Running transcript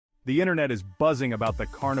The internet is buzzing about the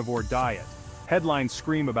carnivore diet. Headlines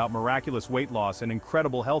scream about miraculous weight loss and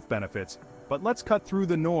incredible health benefits, but let's cut through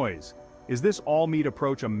the noise. Is this all-meat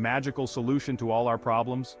approach a magical solution to all our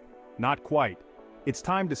problems? Not quite. It's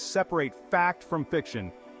time to separate fact from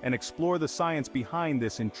fiction and explore the science behind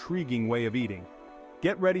this intriguing way of eating.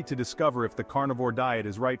 Get ready to discover if the carnivore diet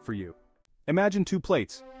is right for you. Imagine two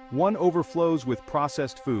plates. One overflows with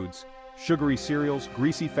processed foods, sugary cereals,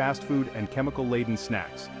 greasy fast food, and chemical-laden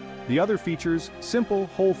snacks. The other features simple,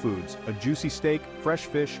 whole foods, a juicy steak, fresh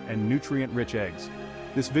fish, and nutrient-rich eggs.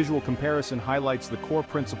 This visual comparison highlights the core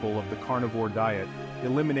principle of the carnivore diet,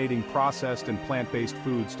 eliminating processed and plant-based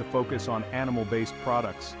foods to focus on animal-based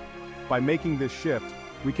products. By making this shift,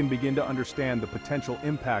 we can begin to understand the potential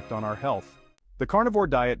impact on our health. The carnivore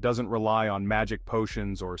diet doesn't rely on magic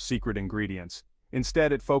potions or secret ingredients.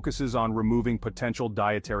 Instead, it focuses on removing potential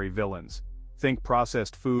dietary villains. Think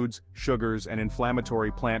processed foods, sugars, and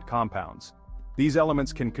inflammatory plant compounds. These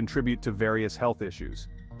elements can contribute to various health issues.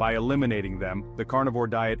 By eliminating them, the carnivore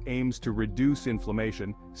diet aims to reduce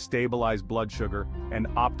inflammation, stabilize blood sugar, and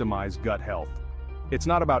optimize gut health. It's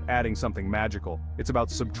not about adding something magical, it's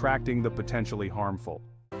about subtracting the potentially harmful.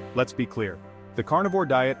 Let's be clear. The carnivore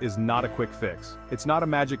diet is not a quick fix. It's not a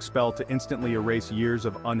magic spell to instantly erase years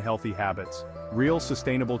of unhealthy habits. Real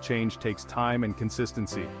sustainable change takes time and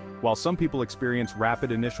consistency. While some people experience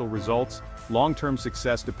rapid initial results, long-term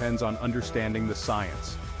success depends on understanding the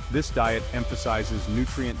science. This diet emphasizes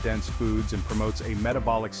nutrient-dense foods and promotes a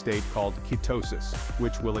metabolic state called ketosis,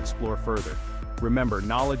 which we'll explore further. Remember,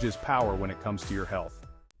 knowledge is power when it comes to your health.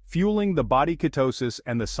 Fueling the body ketosis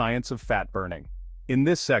and the science of fat burning. In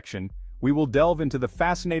this section, we will delve into the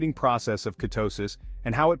fascinating process of ketosis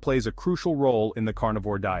and how it plays a crucial role in the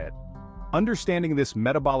carnivore diet. Understanding this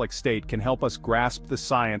metabolic state can help us grasp the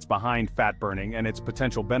science behind fat burning and its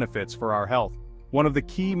potential benefits for our health. One of the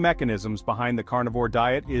key mechanisms behind the carnivore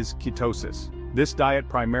diet is ketosis. This diet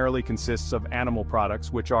primarily consists of animal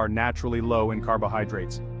products which are naturally low in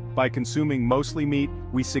carbohydrates. By consuming mostly meat,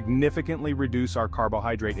 we significantly reduce our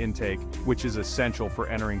carbohydrate intake, which is essential for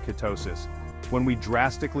entering ketosis. When we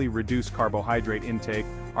drastically reduce carbohydrate intake,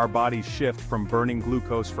 our bodies shift from burning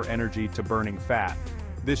glucose for energy to burning fat.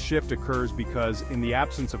 This shift occurs because, in the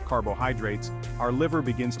absence of carbohydrates, our liver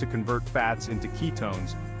begins to convert fats into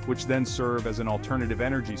ketones, which then serve as an alternative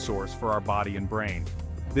energy source for our body and brain.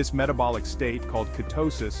 This metabolic state, called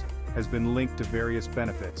ketosis, has been linked to various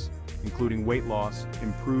benefits, including weight loss,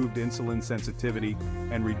 improved insulin sensitivity,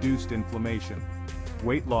 and reduced inflammation.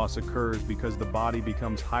 Weight loss occurs because the body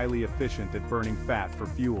becomes highly efficient at burning fat for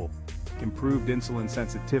fuel. Improved insulin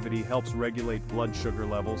sensitivity helps regulate blood sugar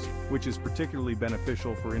levels, which is particularly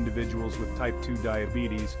beneficial for individuals with type 2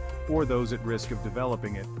 diabetes or those at risk of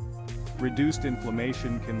developing it. Reduced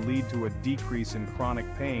inflammation can lead to a decrease in chronic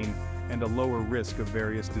pain and a lower risk of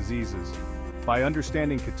various diseases. By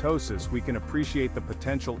understanding ketosis, we can appreciate the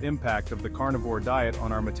potential impact of the carnivore diet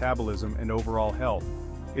on our metabolism and overall health.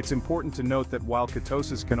 It's important to note that while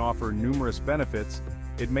ketosis can offer numerous benefits,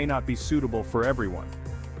 it may not be suitable for everyone.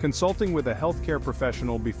 Consulting with a healthcare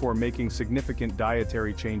professional before making significant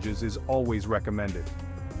dietary changes is always recommended.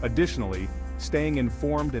 Additionally, staying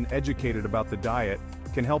informed and educated about the diet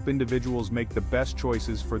can help individuals make the best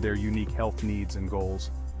choices for their unique health needs and goals.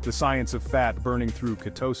 The science of fat burning through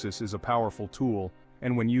ketosis is a powerful tool,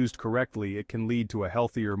 and when used correctly, it can lead to a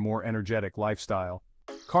healthier, more energetic lifestyle.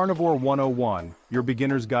 Carnivore 101, your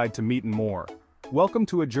beginner's guide to meat and more. Welcome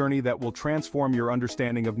to a journey that will transform your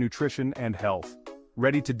understanding of nutrition and health.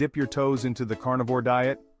 Ready to dip your toes into the carnivore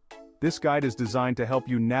diet? This guide is designed to help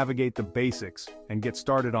you navigate the basics and get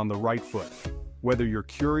started on the right foot. Whether you're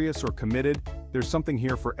curious or committed, there's something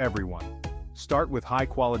here for everyone. Start with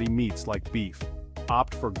high-quality meats like beef.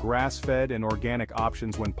 Opt for grass-fed and organic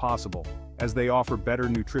options when possible, as they offer better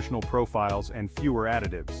nutritional profiles and fewer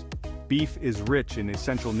additives. Beef is rich in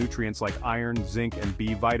essential nutrients like iron, zinc, and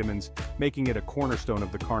B vitamins, making it a cornerstone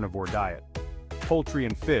of the carnivore diet. Poultry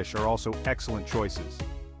and fish are also excellent choices.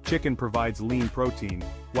 Chicken provides lean protein,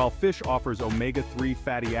 while fish offers omega-3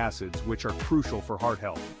 fatty acids, which are crucial for heart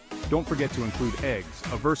health. Don't forget to include eggs,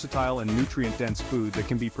 a versatile and nutrient-dense food that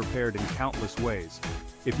can be prepared in countless ways.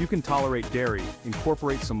 If you can tolerate dairy,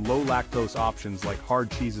 incorporate some low-lactose options like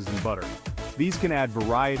hard cheeses and butter. These can add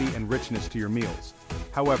variety and richness to your meals.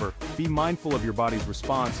 However, be mindful of your body's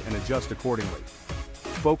response and adjust accordingly.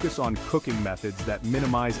 Focus on cooking methods that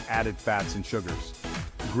minimize added fats and sugars.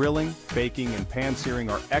 Grilling, baking, and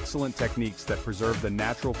pan-searing are excellent techniques that preserve the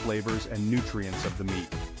natural flavors and nutrients of the meat.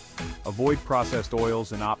 Avoid processed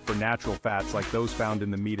oils and opt for natural fats like those found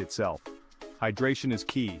in the meat itself. Hydration is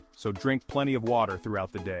key, so drink plenty of water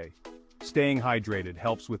throughout the day. Staying hydrated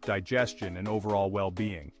helps with digestion and overall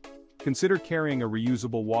well-being. Consider carrying a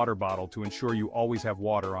reusable water bottle to ensure you always have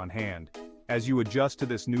water on hand. As you adjust to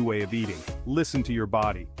this new way of eating, listen to your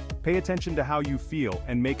body. Pay attention to how you feel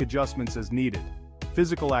and make adjustments as needed.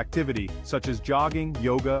 Physical activity, such as jogging,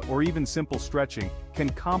 yoga, or even simple stretching, can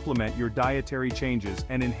complement your dietary changes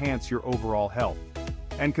and enhance your overall health.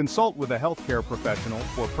 And consult with a healthcare professional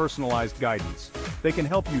for personalized guidance. They can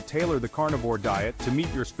help you tailor the carnivore diet to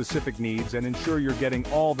meet your specific needs and ensure you're getting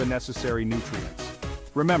all the necessary nutrients.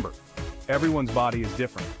 Remember, everyone's body is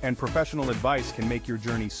different, and professional advice can make your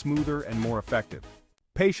journey smoother and more effective.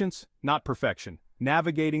 Patience, not perfection.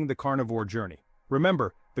 Navigating the carnivore journey.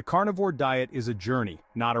 Remember, the carnivore diet is a journey,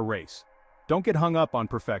 not a race. Don't get hung up on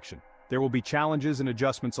perfection. There will be challenges and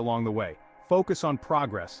adjustments along the way. Focus on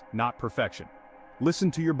progress, not perfection.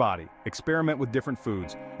 Listen to your body, experiment with different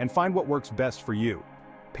foods, and find what works best for you.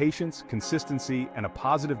 Patience, consistency, and a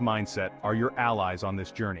positive mindset are your allies on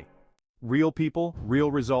this journey. Real people,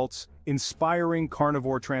 real results, inspiring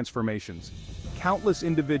carnivore transformations. Countless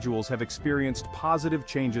individuals have experienced positive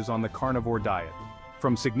changes on the carnivore diet.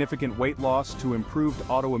 From significant weight loss to improved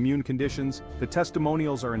autoimmune conditions, the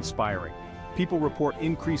testimonials are inspiring. People report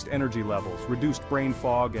increased energy levels, reduced brain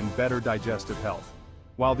fog, and better digestive health.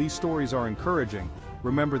 While these stories are encouraging,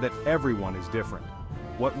 remember that everyone is different.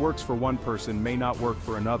 What works for one person may not work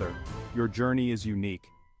for another. Your journey is unique.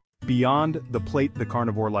 Beyond the plate, the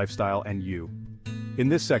carnivore lifestyle, and you. In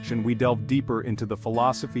this section, we delve deeper into the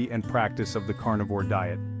philosophy and practice of the carnivore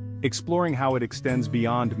diet, exploring how it extends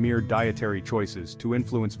beyond mere dietary choices to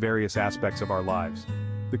influence various aspects of our lives.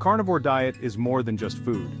 The carnivore diet is more than just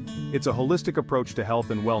food. It's a holistic approach to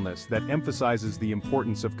health and wellness that emphasizes the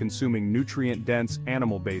importance of consuming nutrient-dense,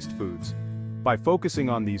 animal-based foods. By focusing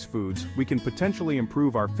on these foods, we can potentially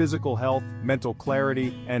improve our physical health, mental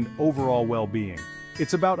clarity, and overall well-being.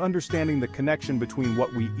 It's about understanding the connection between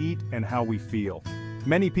what we eat and how we feel.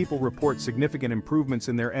 Many people report significant improvements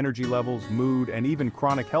in their energy levels, mood, and even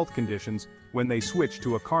chronic health conditions when they switch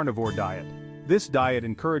to a carnivore diet. This diet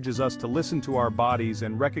encourages us to listen to our bodies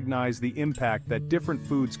and recognize the impact that different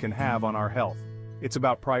foods can have on our health. It's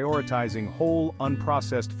about prioritizing whole,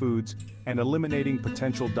 unprocessed foods and eliminating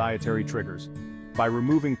potential dietary triggers. By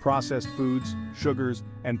removing processed foods, sugars,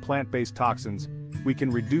 and plant-based toxins, we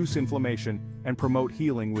can reduce inflammation and promote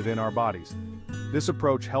healing within our bodies. This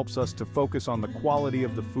approach helps us to focus on the quality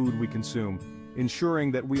of the food we consume,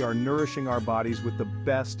 ensuring that we are nourishing our bodies with the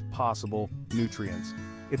best possible nutrients.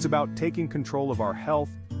 It's about taking control of our health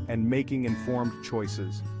and making informed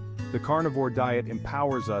choices. The carnivore diet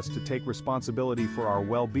empowers us to take responsibility for our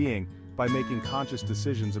well-being by making conscious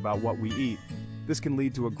decisions about what we eat. This can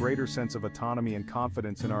lead to a greater sense of autonomy and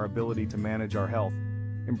confidence in our ability to manage our health.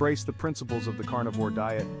 Embrace the principles of the carnivore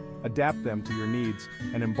diet, adapt them to your needs,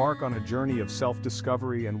 and embark on a journey of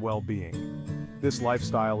self-discovery and well-being. This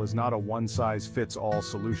lifestyle is not a one-size-fits-all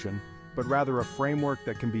solution, but rather a framework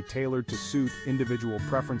that can be tailored to suit individual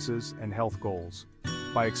preferences and health goals.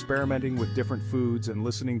 By experimenting with different foods and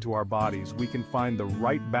listening to our bodies, we can find the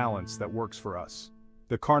right balance that works for us.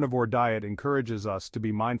 The carnivore diet encourages us to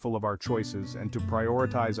be mindful of our choices and to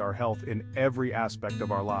prioritize our health in every aspect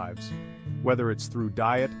of our lives. Whether it's through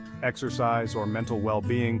diet, exercise, or mental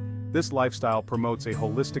well-being, this lifestyle promotes a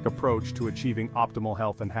holistic approach to achieving optimal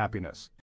health and happiness.